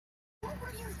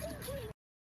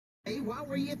what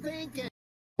were you thinking?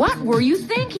 What were you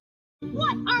thinking?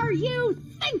 What are you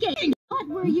thinking? What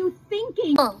were you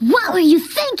thinking? What were you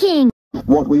thinking?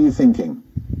 What were you thinking?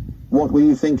 What were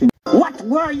you thinking? What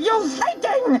were you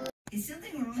thinking? Is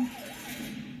something wrong?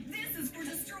 This is for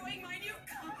destroying my new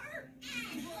car!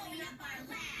 And blowing up our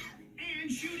lab!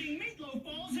 And shooting meatloaf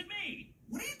balls at me!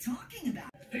 What are you talking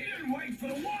about? He didn't wait for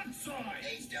the want sign!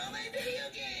 He stole my video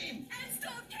game! And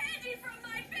stole candy from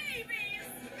my babies!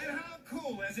 And how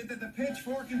cool is it that the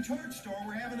Pitchfork and Torch store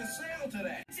were having a sale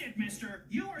today? That's it, mister.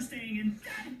 You are staying in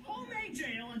that homemade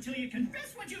jail until you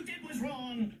confess what you did was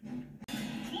wrong.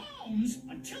 Clones,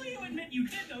 until you admit you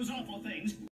did those awful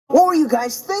things. What were you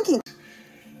guys thinking?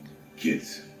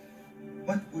 Kids,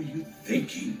 what were you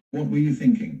thinking? What were you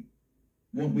thinking?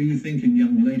 What were you thinking,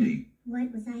 young lady?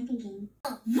 What was I thinking?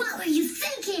 What were you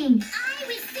thinking? I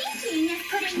was thinking of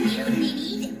putting you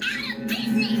minis out of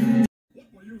business! What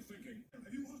were you thinking?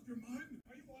 Have you lost your mind?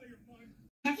 Are you out of your mind?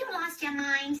 Have you lost your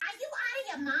mind? Are you out of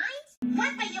your mind?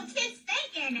 What were you thinking?